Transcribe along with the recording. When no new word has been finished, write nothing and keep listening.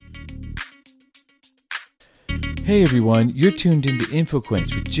Hey everyone, you're tuned into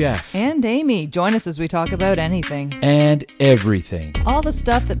InfoQuench with Jeff. And Amy. Join us as we talk about anything. And everything. All the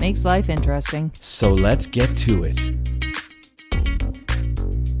stuff that makes life interesting. So let's get to it.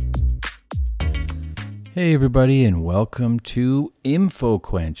 Hey everybody, and welcome to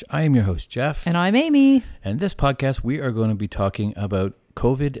InfoQuench. I am your host, Jeff. And I'm Amy. And this podcast, we are going to be talking about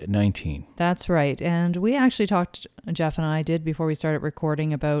COVID-19. That's right. And we actually talked, Jeff and I did, before we started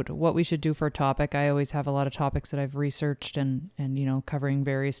recording about what we should do for a topic. I always have a lot of topics that I've researched and you know, covering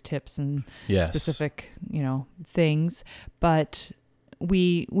various tips and specific, you know, things. But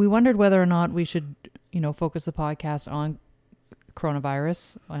we wondered whether or not we should, you know, focus the podcast on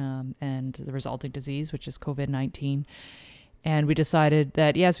coronavirus and the resulting disease, which is COVID-19. And we decided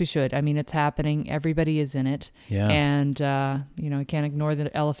that, yes, we should. I mean, it's happening. Everybody is in it. Yeah. And, you know, you can't ignore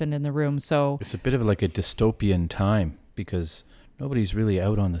the elephant in the room. So it's a bit of like a dystopian time because nobody's really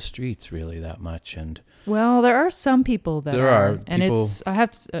out on the streets really that much. And well, there are some people that are. And people...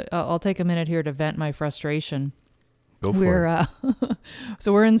 I'll take a minute here to vent my frustration. Go for it.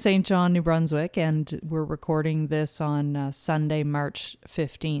 So we're in St. John, New Brunswick, and we're recording this on Sunday, March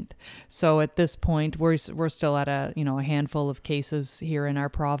 15th. So at this point, we're still at a handful of cases here in our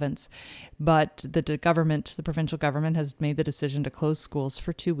province, but the provincial government has made the decision to close schools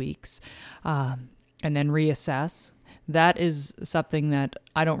for 2 weeks, and then reassess. That is something that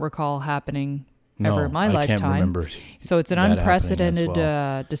I don't recall happening ever in my lifetime. Can't remember. So it's an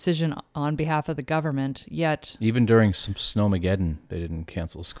unprecedented decision on behalf of the government, yet... Even during some Snowmageddon, they didn't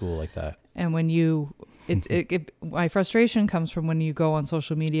cancel school like that. And when my frustration comes from when you go on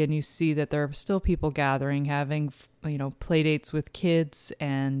social media and you see that there are still people gathering, having, play dates with kids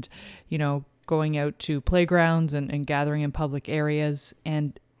and, going out to playgrounds and gathering in public areas.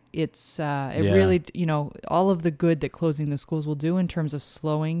 And it's really, all of the good that closing the schools will do in terms of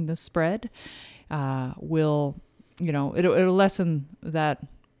slowing the spread it'll lessen that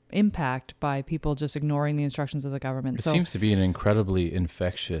impact by people just ignoring the instructions of the government. It seems to be an incredibly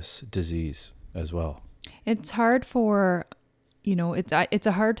infectious disease as well. It's hard for, it's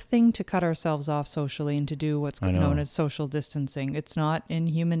a hard thing to cut ourselves off socially and to do what's known as social distancing. It's not in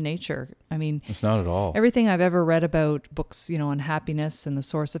human nature. I mean, it's not at all. Everything I've ever read about books, on happiness and the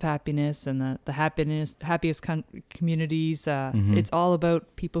source of happiness and the happiest communities, it's all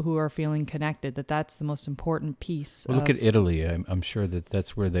about people who are feeling connected, that's the most important piece. Well, look at Italy. I'm sure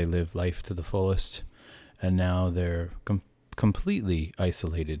that's where they live life to the fullest. And now they're completely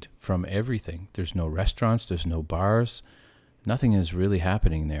isolated from everything. There's no restaurants, there's no bars. Nothing is really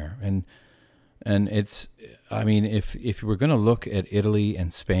happening there. And it's, I mean, if we're going to look at Italy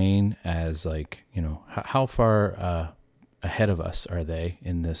and Spain as like, how far ahead of us are they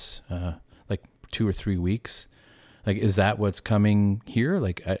in this, like 2 or 3 weeks? Like, is that what's coming here?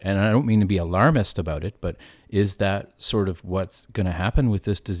 Like, and I don't mean to be alarmist about it, but is that sort of what's going to happen with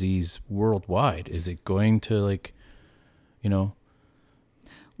this disease worldwide? Is it going to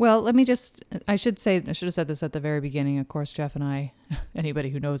Well, I should have said this at the very beginning. Of course, Jeff and I,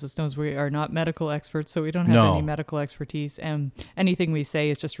 anybody who knows us knows we are not medical experts, so we don't have any medical expertise. And anything we say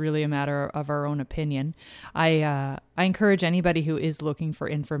is just really a matter of our own opinion. I encourage anybody who is looking for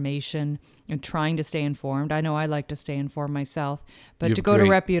information and trying to stay informed. I know I like to stay informed myself, but to go to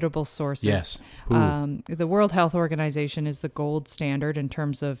reputable sources. Yes. The World Health Organization is the gold standard in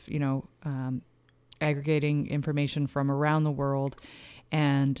terms of, aggregating information from around the world.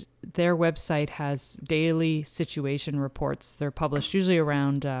 And their website has daily situation reports. They're published usually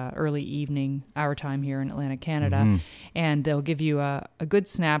around early evening, our time here in Atlantic, Canada. Mm-hmm. And they'll give you a good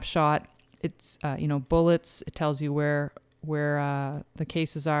snapshot. It's, bullets. It tells you where the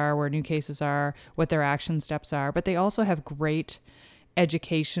cases are, where new cases are, what their action steps are. But they also have great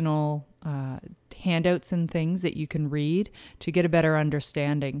educational handouts and things that you can read to get a better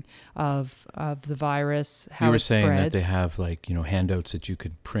understanding of the virus, how it spreads. You were saying that they have handouts that you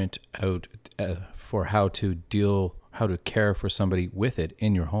could print out for how to care for somebody with it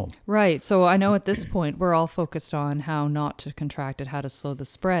in your home. Right. So I know at this point we're all focused on how not to contract it, how to slow the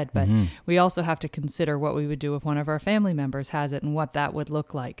spread, but we also have to consider what we would do if one of our family members has it and what that would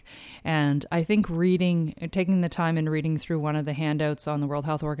look like. And I think taking the time and reading through one of the handouts on the World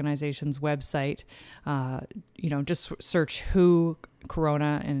Health Organization's website, just search WHO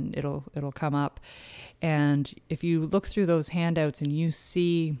Corona and it'll come up. And if you look through those handouts and you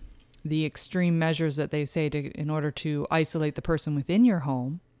see the extreme measures that they say in order to isolate the person within your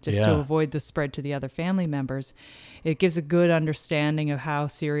home, to avoid the spread to the other family members, it gives a good understanding of how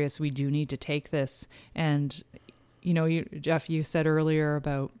serious we do need to take this. And, Jeff, you said earlier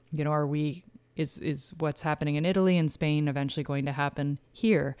about, is what's happening in Italy and Spain eventually going to happen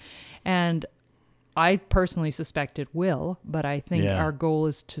here? And I personally suspect it will, but I think Yeah. our goal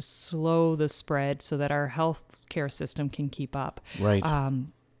is to slow the spread so that our healthcare system can keep up. Right.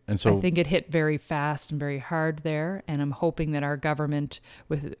 And so I think it hit very fast and very hard there, and I'm hoping that our government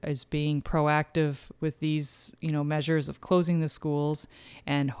is being proactive with these, measures of closing the schools,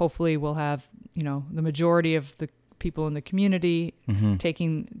 and hopefully we'll have, the majority of the people in the community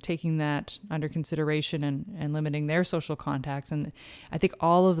taking that under consideration and limiting their social contacts, and I think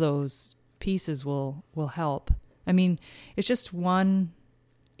all of those pieces will help. I mean, it's just one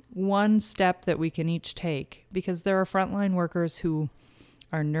step that we can each take, because there are frontline workers who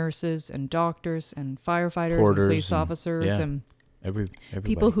are nurses and doctors and firefighters Porters and police officers and everybody.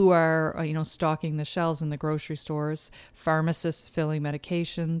 people who are stocking the shelves in the grocery stores, pharmacists filling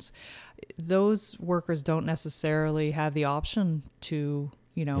medications. Those workers don't necessarily have the option to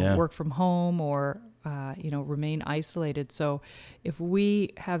work from home or remain isolated. So if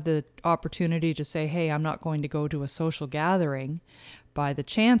we have the opportunity to say, hey, I'm not going to go to a social gathering, by the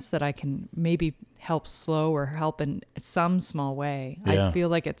chance that I can maybe help slow or help in some small way, I feel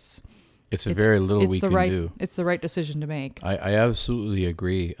like it's a very little we can do. It's the right decision to make. I absolutely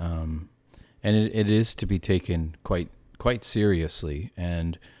agree. And it is to be taken quite seriously.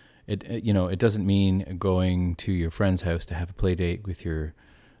 And it doesn't mean going to your friend's house to have a play date with your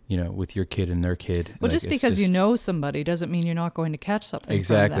kid and their kid. Well, just because you know somebody doesn't mean you're not going to catch something.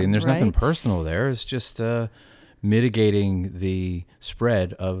 Exactly. From them, and there's right? nothing personal there. It's just mitigating the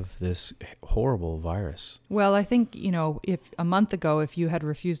spread of this horrible virus. Well, I think, if a month ago, if you had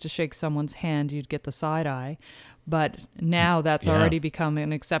refused to shake someone's hand, you'd get the side eye. But now that's already become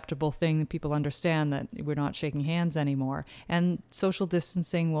an acceptable thing that people understand, that we're not shaking hands anymore. And social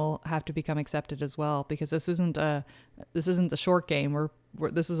distancing will have to become accepted as well, because this isn't a short game. We're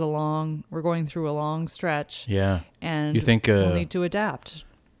going through a long stretch. Yeah. And you think we'll need to adapt.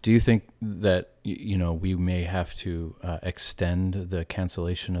 Do you think that we may have to extend the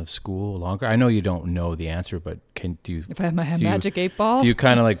cancellation of school longer? I know you don't know the answer, but do you? If I have my magic 8-ball, do you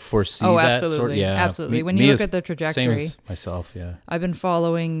kind of like foresee that? Absolutely, Yeah, absolutely. When you look at the trajectory, same as myself, yeah. I've been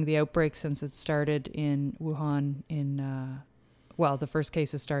following the outbreak since it started in Wuhan. The first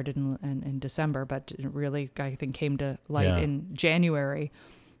cases started in December, but it really, I think, came to light in January,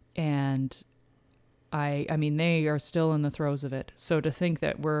 and I mean, they are still in the throes of it. So to think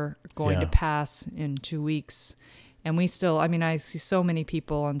that we're going to pass in 2 weeks, and I see so many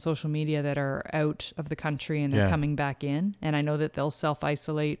people on social media that are out of the country and they're coming back in. And I know that they'll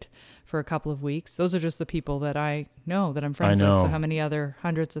self-isolate for a couple of weeks. Those are just the people that I know, that I'm friends with. So how many other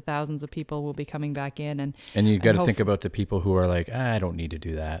hundreds of thousands of people will be coming back in? And you got to think about the people who are like, I don't need to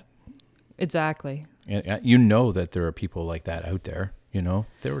do that. Exactly. And that there are people like that out there.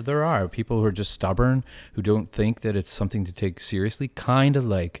 There are people who are just stubborn, who don't think that it's something to take seriously, kind of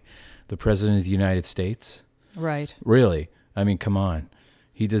like the President of the United States. Right. Really. I mean, come on.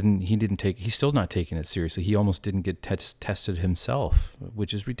 He's still not taking it seriously. He almost didn't get tested himself,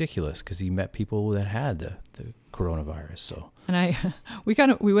 which is ridiculous, because he met people that had the coronavirus. So. And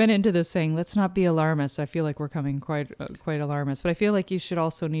we went into this saying, let's not be alarmist. I feel like we're coming quite alarmist, but I feel like you should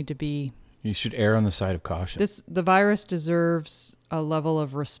also need to be. You should err on the side of caution. The virus deserves a level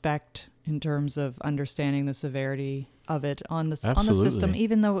of respect in terms of understanding the severity of it on the system.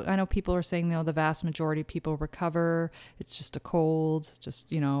 Even though I know people are saying, the vast majority of people recover, it's just a cold,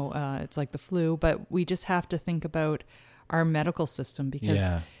 it's like the flu. But we just have to think about our medical system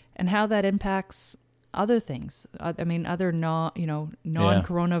and how that impacts other things. I mean, other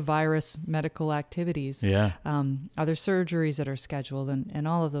non-coronavirus medical activities. Yeah. Other surgeries that are scheduled, and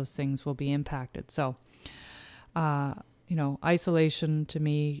all of those things will be impacted. So, isolation, to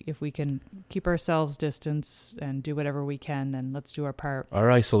me, if we can keep ourselves distance and do whatever we can, then let's do our part.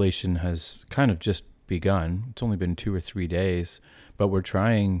 Our isolation has kind of just begun. It's only been 2 or 3 days, but we're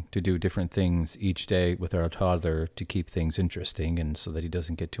trying to do different things each day with our toddler to keep things interesting, and so that he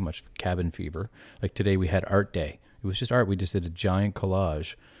doesn't get too much cabin fever. Like today we had art day. It was just art. We just did a giant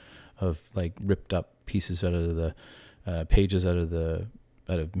collage of like ripped up pieces out of the pages out of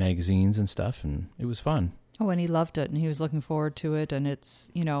magazines and stuff, and it was fun. Oh, and he loved it, and he was looking forward to it. And it's,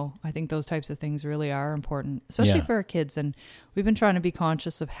 I think those types of things really are important, especially for our kids. And we've been trying to be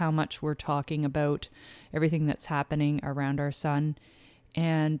conscious of how much we're talking about everything that's happening around our son.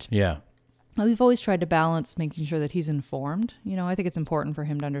 And we've always tried to balance making sure that he's informed. I think it's important for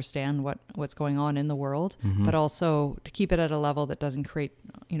him to understand what's going on in the world, but also to keep it at a level that doesn't create,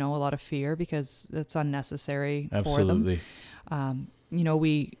 a lot of fear, because that's unnecessary for them.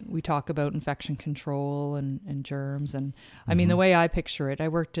 We talk about infection control and germs. And I mean, the way I picture it, I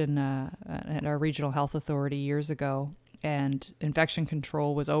worked at our regional health authority years ago, and infection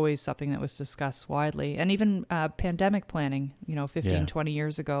control was always something that was discussed widely. And even pandemic planning, 15, 20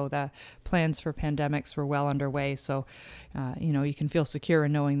 years ago, the plans for pandemics were well underway. So, you can feel secure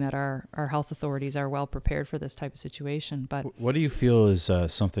in knowing that our health authorities are well prepared for this type of situation. But what do you feel is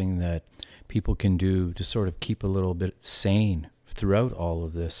something that people can do to sort of keep a little bit sane throughout all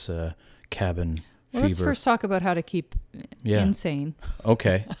of this cabin fever? Let's first talk about how to keep insane.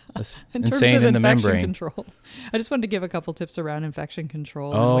 Okay. In insane terms of in the infection membrane. Control. I just wanted to give a couple tips around infection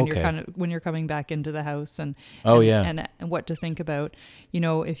control when you're coming back into the house and what to think about.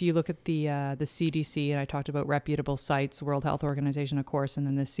 If you look at the CDC, and I talked about reputable sites, World Health Organization, of course, and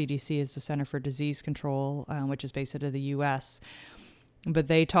then the CDC is the Center for Disease Control, which is based out of the U.S., but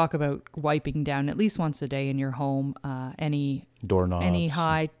they talk about wiping down at least once a day in your home any doorknobs, any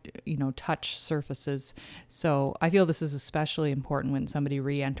high, touch surfaces. So I feel this is especially important when somebody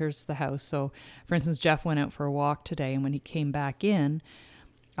re-enters the house. So, for instance, Jeff went out for a walk today, and when he came back in,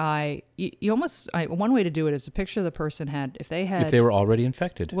 one way to do it is to picture the person if they were already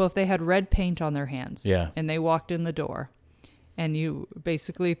infected. Well, if they had red paint on their hands, and they walked in the door, and you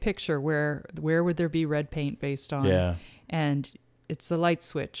basically picture where would there be red paint based on, and it's the light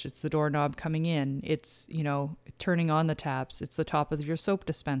switch, it's the doorknob coming in, it's, turning on the taps, it's the top of your soap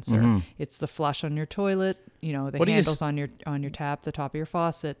dispenser, it's the flush on your toilet, the handles on your tap, the top of your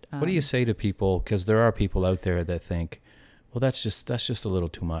faucet. What do you say to people? Because there are people out there that think, well, that's just a little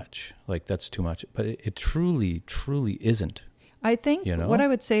too much. Like, that's too much. But it truly, truly isn't. I think what I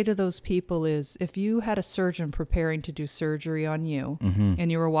would say to those people is, if you had a surgeon preparing to do surgery on you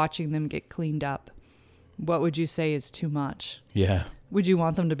and you were watching them get cleaned up, what would you say is too much? Yeah. Would you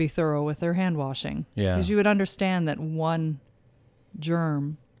want them to be thorough with their hand washing? Yeah. Because you would understand that one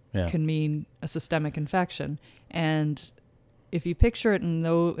germ can mean a systemic infection. And if you picture it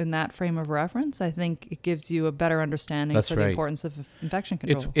in that frame of reference, I think it gives you a better understanding the importance of infection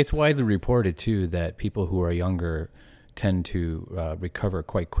control. It's widely reported, too, that people who are younger tend to recover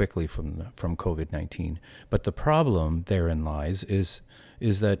quite quickly from COVID-19. But the problem therein lies is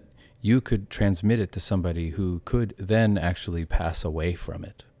that you could transmit it to somebody who could then actually pass away from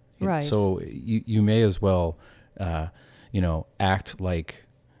it. Right. So you may as well, act like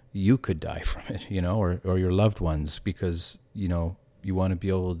you could die from it, or your loved ones, because, you want to be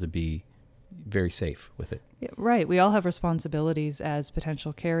able to be very safe with it. Yeah, right. We all have responsibilities as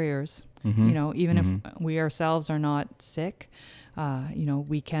potential carriers. Even if we ourselves are not sick,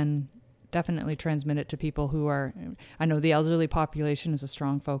 we can definitely transmit it to people who are, I know the elderly population is a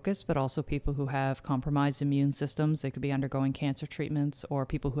strong focus, but also people who have compromised immune systems. They could be undergoing cancer treatments, or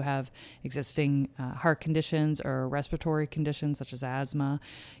people who have existing heart conditions or respiratory conditions such as asthma.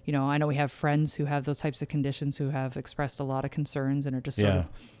 I know we have friends who have those types of conditions who have expressed a lot of concerns and are just sort of,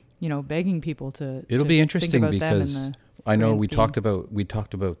 begging people to. It'll be interesting because I know we scheme. talked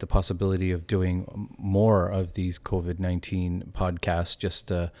about the possibility of doing more of these COVID-19 podcasts, just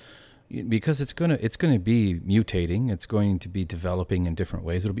because it's gonna be mutating. It's going to be developing in different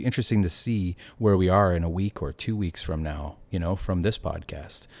ways. It'll be interesting to see where we are in a week or 2 weeks from now, from this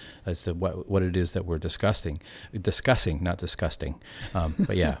podcast, as to what it is that we're discussing, not disgusting.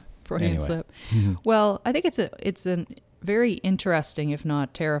 But yeah, Freudian slip. Well, I think it's a very interesting, if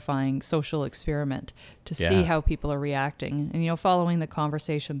not terrifying, social experiment to see how people are reacting. And, following the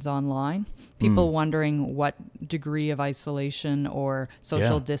conversations online, people wondering what degree of isolation or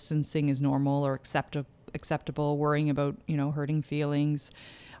social distancing is normal or acceptable, worrying about, hurting feelings.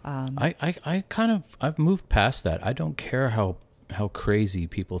 I've moved past that. I don't care how crazy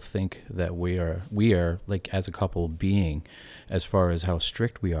people think that we are like, as a couple, being, as far as how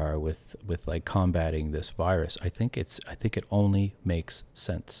strict we are with like combating this virus. I think it only makes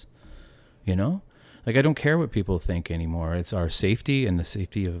sense. Like, I don't care what people think anymore. It's our safety and the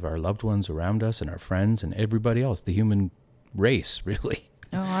safety of our loved ones around us and our friends and everybody else, the human race, really.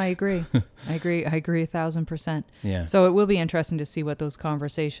 Oh, I agree. I agree 1,000%. Yeah. So it will be interesting to see what those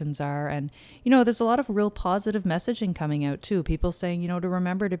conversations are. And, there's a lot of real positive messaging coming out too. People saying, to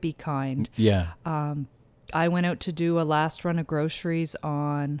remember to be kind. Yeah. I went out to do a last run of groceries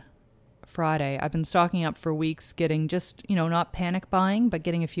on Friday. I've been stocking up for weeks, getting just, not panic buying, but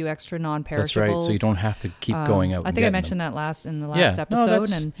getting a few extra non-perishables. That's right. So you don't have to keep going out. I think I mentioned that in the last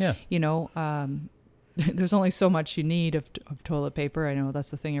episode. There's only so much you need of toilet paper. I know that's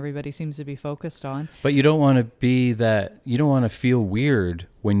the thing everybody seems to be focused on. But you don't want to feel weird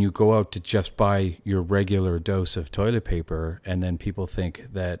when you go out to just buy your regular dose of toilet paper, and then people think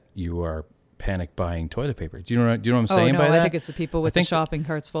that you are panic buying toilet paper. Do you know what I'm Oh, saying no, by that? I think it's the people with the shopping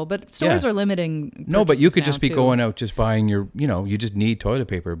carts full. But stores are limiting. No, but you could purchases just be now, too. going out just buying your, you just need toilet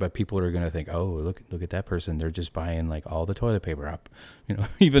paper, but people are going to think, oh, look at that person. They're just buying like all the toilet paper up,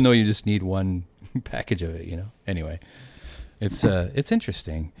 even though you just need one package of it, Anyway, it's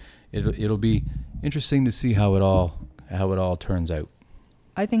interesting. It'll be interesting to see how it all turns out.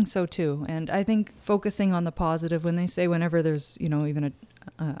 I think so too. And I think focusing on the positive, when they say whenever there's, even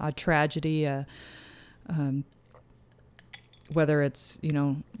a tragedy, whether it's,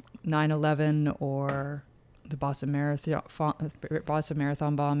 9/11 or the Boston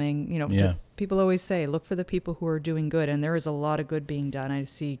Marathon bombing, people always say, look for the people who are doing good. And there is a lot of good being done. I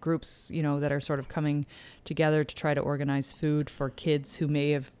see groups, that are sort of coming together to try to organize food for kids who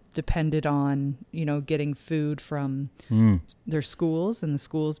may have depended on, getting food from their schools and the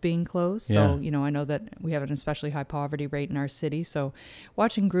schools being closed. So, I know that we have an especially high poverty rate in our city. So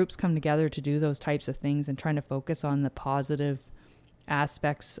watching groups come together to do those types of things and trying to focus on the positive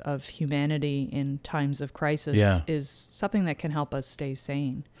aspects of humanity in times of crisis is something that can help us stay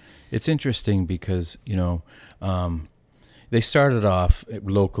sane. It's interesting because, they started off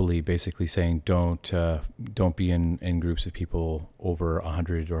locally basically saying don't be in groups of people over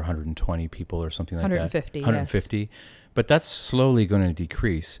 100 or 120 people or something like 150, that. 150. Yes. But that's slowly going to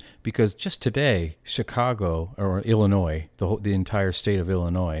decrease because just today, Chicago or Illinois, the entire state of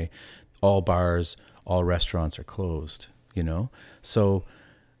Illinois, all bars, all restaurants are closed, So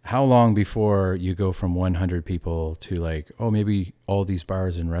how long before you go from 100 people to like, oh, maybe all these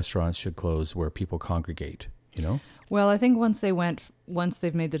bars and restaurants should close where people congregate, Well, I think once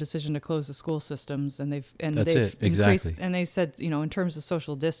they've made the decision to close the school systems and they've exactly. And they said, in terms of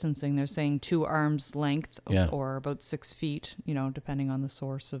social distancing, they're saying 2 arms length or about 6 feet, depending on the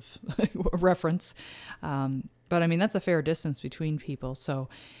source of reference. But I mean, that's a fair distance between people. So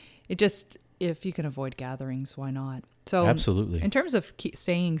if you can avoid gatherings, why not? So absolutely. In terms of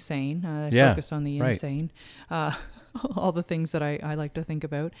staying sane, I focused on the insane, all the things that I like to think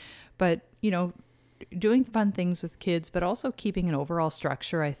about, but, doing fun things with kids, but also keeping an overall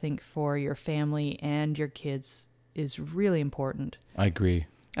structure, I think, for your family and your kids is really important. I agree.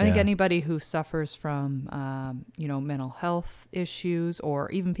 I think anybody who suffers from, mental health issues,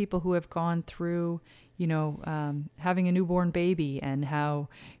 or even people who have gone through, having a newborn baby and how,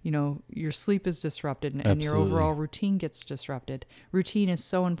 your sleep is disrupted and your overall routine gets disrupted. Routine is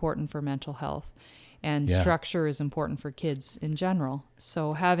so important for mental health. And structure is important for kids in general.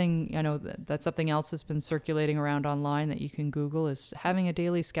 So having, that's something else that's been circulating around online that you can Google, is having a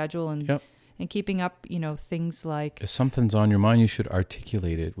daily schedule and keeping up, things like... If something's on your mind, you should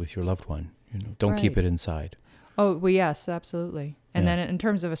articulate it with your loved one. Don't keep it inside. Oh, well, yes, absolutely. And then in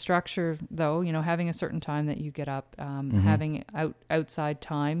terms of a structure, though, having a certain time that you get up, having outside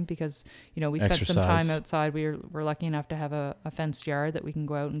time, because, we spent some time outside. We're lucky enough to have a fenced yard that we can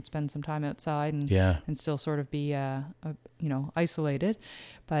go out and spend some time outside and still sort of be, isolated.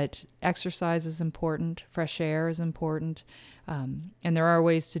 But exercise is important. Fresh air is important. And there are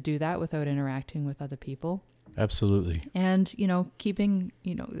ways to do that without interacting with other people. Absolutely. And, keeping,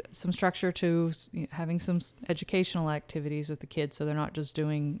 some structure to having some educational activities with the kids so they're not just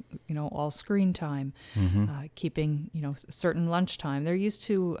doing, all screen time, keeping, certain lunchtime. They're used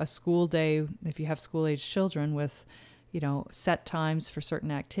to a school day, if you have school-age children, with, set times for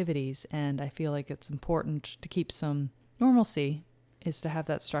certain activities. And I feel like it's important to keep some normalcy, is to have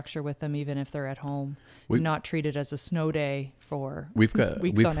that structure with them, even if they're at home, not treat it as a snow day for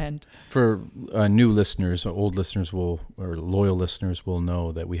weeks on end. For new listeners, old listeners or loyal listeners will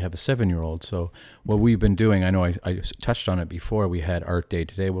know that we have a 7-year-old. So what we've been doing, I know I touched on it before. We had art day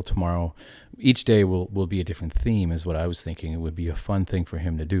today. Well, tomorrow, each day will be a different theme, is what I was thinking. It would be a fun thing for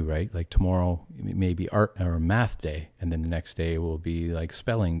him to do, right? Like tomorrow, maybe art or math day, and then the next day will be like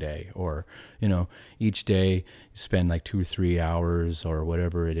spelling day, or each day spend like 2 or 3 hours or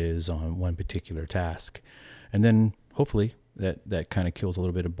whatever it is on one particular task, and then hopefully that kind of kills a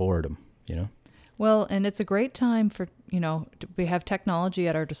little bit of boredom, Well, and it's a great time for, we have technology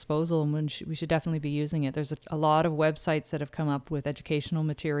at our disposal, and we should definitely be using it. There's a lot of websites that have come up with educational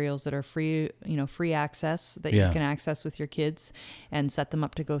materials that are free, free access that you can access with your kids and set them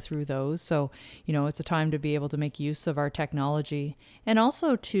up to go through those. So, it's a time to be able to make use of our technology and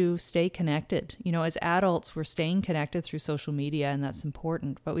also to stay connected. As adults, we're staying connected through social media, and that's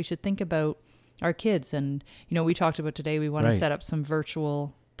important, but we should think about our kids. And, we talked about today, we want to set up some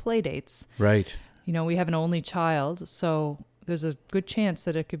virtual play dates. Right. We have an only child, so there's a good chance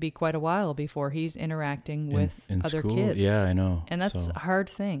that it could be quite a while before he's interacting with other school? kids. Yeah, I know. And that's a hard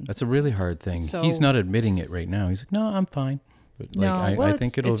thing. That's a really hard thing. So, he's not admitting it right now. He's like, no, I'm fine. But No, I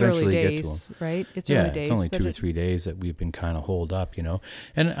think it'll it's early eventually get to days, them. right? It's Yeah, early days. it's only but 2 or 3 days that we've been kind of holed up,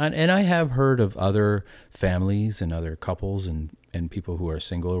 And I have heard of other families and other couples and people who are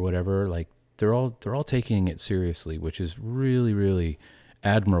single or whatever. Like they're all taking it seriously, which is really, really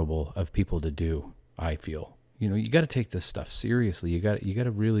admirable of people to do. I feel. You got to take this stuff seriously. You got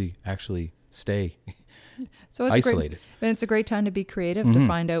to really actually stay So it's isolated. And it's a great time to be creative, to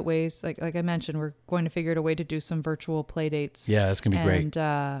find out ways. Like I mentioned, we're going to figure out a way to do some virtual play dates. Yeah, that's gonna be great.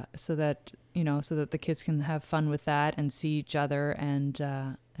 And so that the kids can have fun with that and see each other, and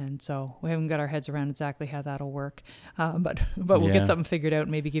so we haven't got our heads around exactly how that'll work, but we'll Yeah. get something figured out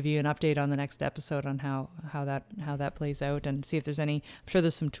and maybe give you an update on the next episode on how that plays out, and see if there's any. I'm sure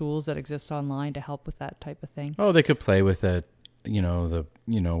there's some tools that exist online to help with that type of thing. Oh, they could play with it.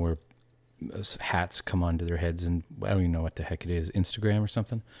 Where hats come onto their heads, and I don't even know what the heck it is. Instagram or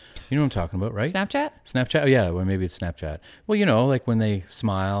something. You know what I'm talking about, right? Snapchat. Oh, yeah, or maybe it's Snapchat. Well, like when they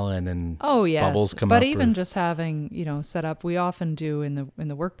smile and then bubbles come up. But even just having, set up, we often do in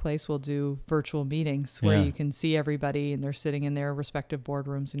the workplace, we'll do virtual meetings where you can see everybody and they're sitting in their respective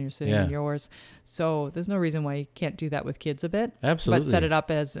boardrooms and you're sitting in yours. So there's no reason why you can't do that with kids a bit. Absolutely. But set it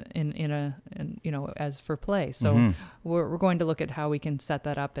up as as for play. So we're going to look at how we can set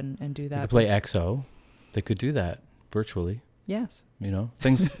that up and do that. They could play XO. They could do that virtually. Yes.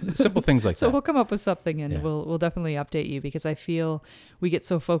 Things, simple things like that. So we'll come up with something, and we'll definitely update you, because I feel we get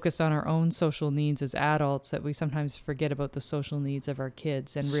so focused on our own social needs as adults that we sometimes forget about the social needs of our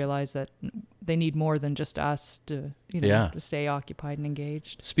kids and realize that they need more than just us to stay occupied and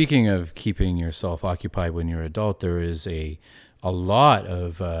engaged. Speaking of keeping yourself occupied when you're an adult, there is a lot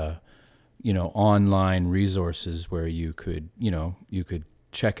of online resources where you could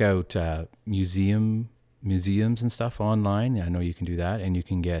check out museums and stuff online. I know you can do that, and you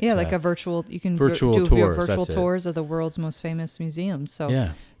can get like a virtual. You can virtual do tours. Virtual tours of the world's most famous museums.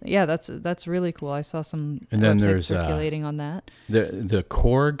 So that's really cool. I saw some and then websites there's circulating on that. The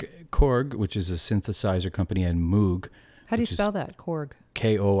Korg, which is a synthesizer company, and Moog. How do you spell that? Korg.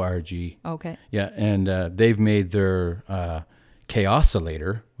 Korg. Okay. Yeah, and they've made their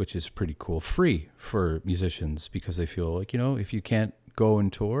K-oscillator, which is pretty cool, free for musicians, because they feel like, if you can't go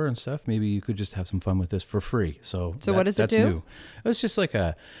and tour and stuff, maybe you could just have some fun with this for free. So what does it do? New. It's just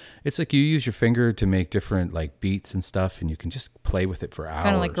it's like you use your finger to make different like beats and stuff, and you can just play with it for hours.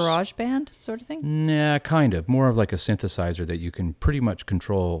 Kind of like GarageBand sort of thing? Nah, kind of. More of like a synthesizer that you can pretty much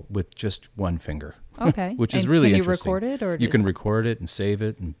control with just one finger. Okay. Which is really interesting. Can you record it? Or you can record it and save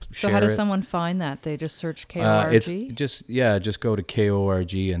it and share it. So how does someone find that? They just search KORG? It's just go to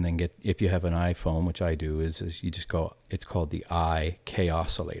KORG, and then if you have an iPhone, which I do, is you just go, it's called the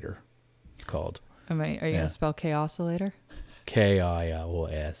K-oscillator. It's called. Are you going to spell K-oscillator?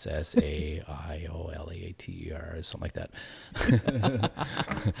 KIOSSAIOLATER, something like that.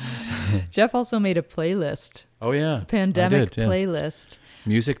 Jeff also made a playlist. Oh, yeah. Pandemic playlist.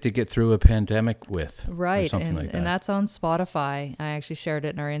 Music to get through a pandemic with. Right. Or something like that. And that's on Spotify. I actually shared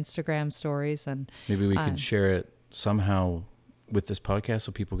it in our Instagram stories. And maybe we can share it somehow with this podcast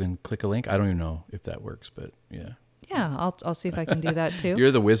so people can click a link. I don't even know if that works, but yeah. Yeah, I'll see if I can do that too.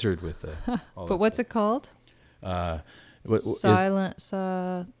 You're the wizard with but what's it called? Silence. You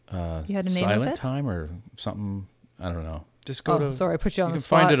had a name Silent of it? Time or something. I don't know. Just go to. Sorry, I put you on the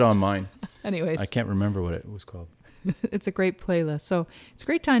spot. You can find it on mine. Anyways, I can't remember what it was called. It's a great playlist. So it's a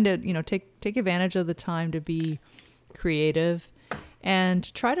great time to take advantage of the time to be creative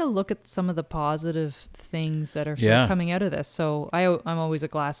and try to look at some of the positive things that are sort of coming out of this. So I'm always a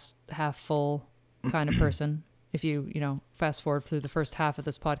glass half full kind of person. If you fast forward through the first half of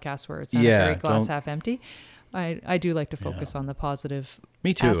this podcast where it's very glass half empty, I do like to focus on the positive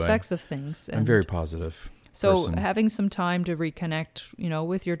aspects of things. I'm very positive. So person. Having some time to reconnect,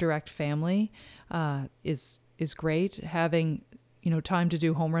 with your direct family is great. Having time to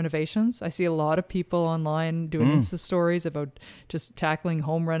do home renovations. I see a lot of people online doing Insta stories about just tackling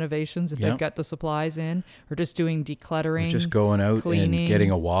home renovations if they've got the supplies in, or just doing decluttering. Or just going out cleaning. And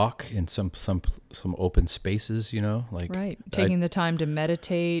getting a walk in some open spaces, right. Taking the time to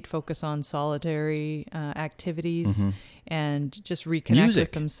meditate, focus on solitary activities, and just reconnect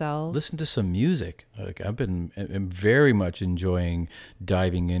with themselves. Listen to some music. Like I'm very much enjoying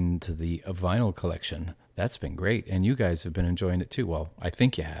diving into the vinyl collection. That's been great. And you guys have been enjoying it too. Well, I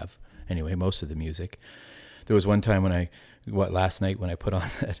think you have. Anyway, most of the music. There was one time last night when I put on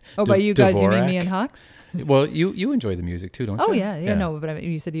that. Oh, by you guys, Dvorak. you mean me and Hux? Well, you enjoy the music too, don't you? Oh, yeah. No, but I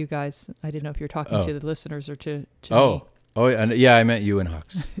mean, you said you guys. I didn't know if you were talking to the listeners or to me. Oh, yeah, I meant you and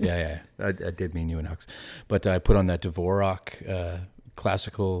Hux. Yeah. I did mean you and Hux. But I put on that Dvorak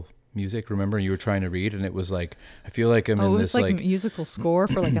classical music. Remember, you were trying to read, and it was like, I feel like I'm in it this was like musical score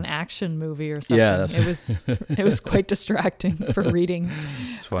for like an action movie or something. Yeah, it was quite distracting for reading.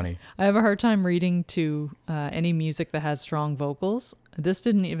 It's funny. I have a hard time reading to any music that has strong vocals. This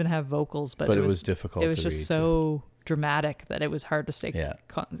didn't even have vocals, but it was difficult. It was to just read so dramatic that it was hard to stay Yeah.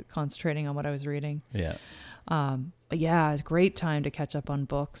 concentrating on what I was reading. Yeah. But yeah, great time to catch up on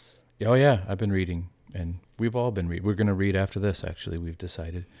books. Oh yeah, I've been reading, and we've all been reading. We're going to read after this. Actually, we've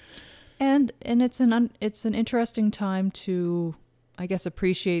decided. And it's an interesting time to, I guess,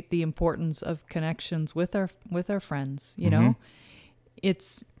 appreciate the importance of connections with our friends. You know,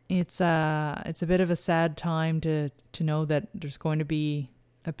 it's a bit of a sad time to know that there's going to be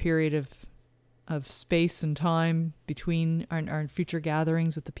a period of space and time between our future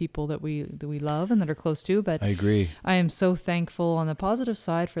gatherings with the people that we love and that are close to. But I agree. I am so thankful on the positive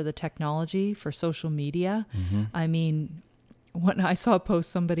side for the technology, for social media. I mean, when I saw a post,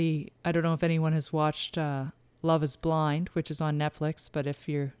 somebody, I don't know if anyone has watched Love is Blind, which is on Netflix, but if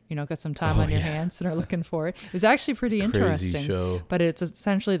you're, got some time on your hands and are looking for it, it's actually pretty interesting. Crazy show. But it's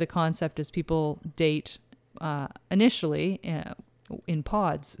essentially, the concept is people date initially in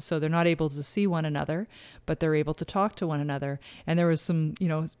pods, so they're not able to see one another, but they're able to talk to one another. And there was some,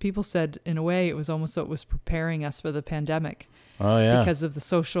 people said in a way it was almost so it was preparing us for the pandemic. Oh yeah, because of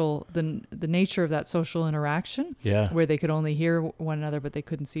the nature of that social interaction. Yeah, where they could only hear one another, but they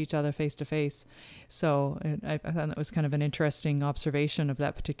couldn't see each other face to face. So I thought that was kind of an interesting observation of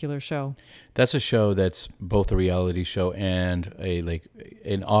that particular show. That's a show that's both a reality show and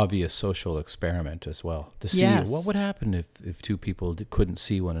an obvious social experiment as well. To see what would happen if two people couldn't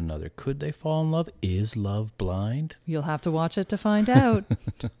see one another. Could they fall in love? Is love blind? You'll have to watch it to find out.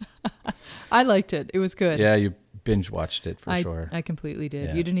 I liked it. It was good. Yeah, you binge watched it for sure. I completely did.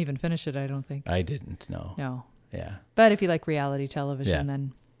 Yeah. You didn't even finish it, I don't think. I didn't, no. No. Yeah. But if you like reality television,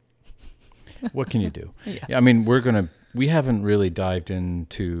 then what can you do? Yes. Yeah, I mean, we haven't really dived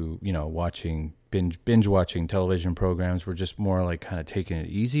into, watching binge watching television programs. We're just more like kind of taking it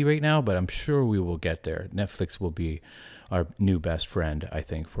easy right now, but I'm sure we will get there. Netflix will be our new best friend, I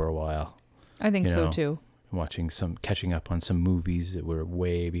think, for a while. I think so too. Catching up on some movies that we're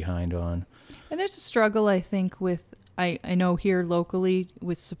way behind on. And there's a struggle, I think, I know here locally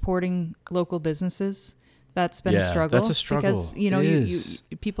with supporting local businesses. That's been a struggle. That's a struggle. Because,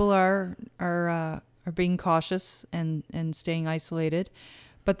 people are being cautious and staying isolated.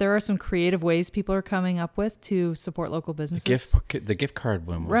 But there are some creative ways people are coming up with to support local businesses. The gift card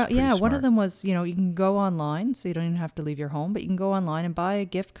one was pretty one smart. of them was, you can go online, so you don't even have to leave your home, but you can go online and buy a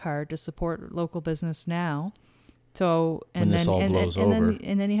gift card to support local business now. So when this all blows over,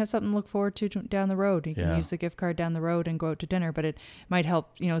 and then you have something to look forward to down the road. You can use the gift card down the road and go out to dinner, but it might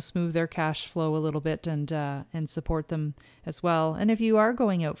help, smooth their cash flow a little bit and support them as well. And if you are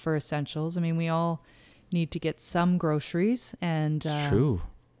going out for essentials, I mean, we all need to get some groceries, and it's true.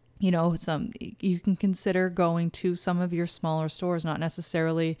 You can consider going to some of your smaller stores, not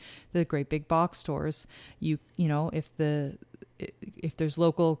necessarily the great big box stores. If there's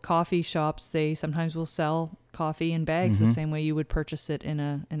local coffee shops, they sometimes will sell coffee in bags the same way you would purchase it in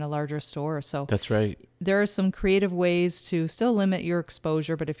a larger store. So that's right. There are some creative ways to still limit your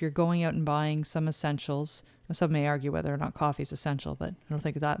exposure, but if you're going out and buying some essentials, some may argue whether or not coffee is essential, but I don't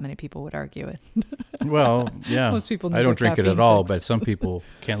think that many people would argue it. Well, yeah. Most people need I don't their drink it at caffeine all, fix. but some people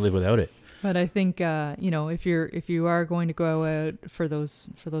can't live without it. But I think if you are going to go out for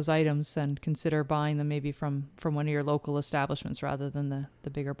those items, then consider buying them maybe from one of your local establishments rather than the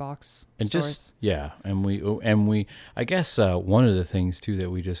bigger box stores. And we I guess one of the things too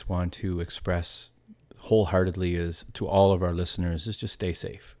that we just want to express wholeheartedly is to all of our listeners is just stay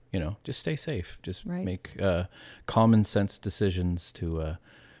safe. Just stay safe. Just make common sense decisions to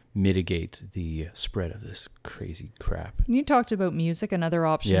mitigate the spread of this crazy crap. You talked about music, another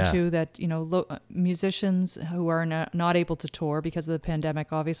option too, that musicians who are not able to tour because of the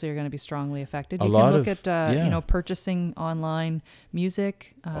pandemic obviously are going to be strongly affected. You can look at purchasing online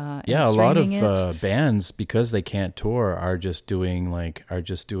music. And a lot of bands, because they can't tour, are just doing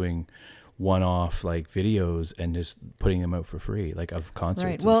one-off videos and just putting them out for free, of concerts.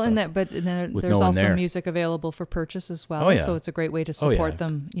 Right. Well, and then there's also music available for purchase as well. Oh, yeah. So it's a great way to support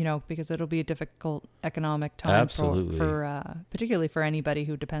them, because it'll be a difficult economic time for particularly for anybody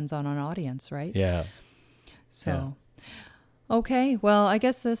who depends on an audience, right? Yeah. So, okay. Well, I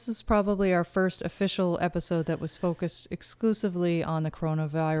guess this is probably our first official episode that was focused exclusively on the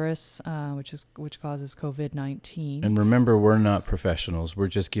coronavirus, which causes COVID-19. And remember, we're not professionals. We're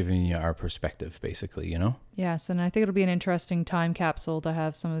just giving you our perspective, basically, Yes, and I think it'll be an interesting time capsule to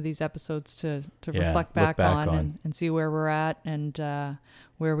have some of these episodes to reflect back on. And see where we're at and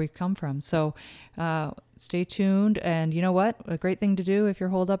where we've come from. So stay tuned. And you know what? A great thing to do if you're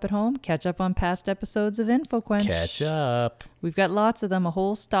holed up at home, catch up on past episodes of InfoQuench. Catch up. We've got lots of them, a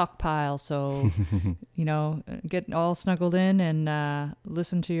whole stockpile. So, get all snuggled in and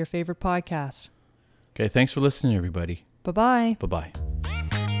listen to your favorite podcast. Okay, thanks for listening, everybody. Bye-bye. Bye-bye.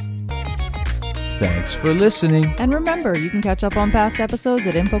 Thanks for listening. And remember, you can catch up on past episodes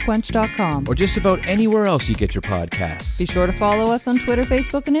at InfoQuench.com. Or just about anywhere else you get your podcasts. Be sure to follow us on Twitter,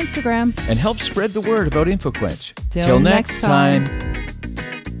 Facebook, and Instagram. And help spread the word about InfoQuench. Till next time.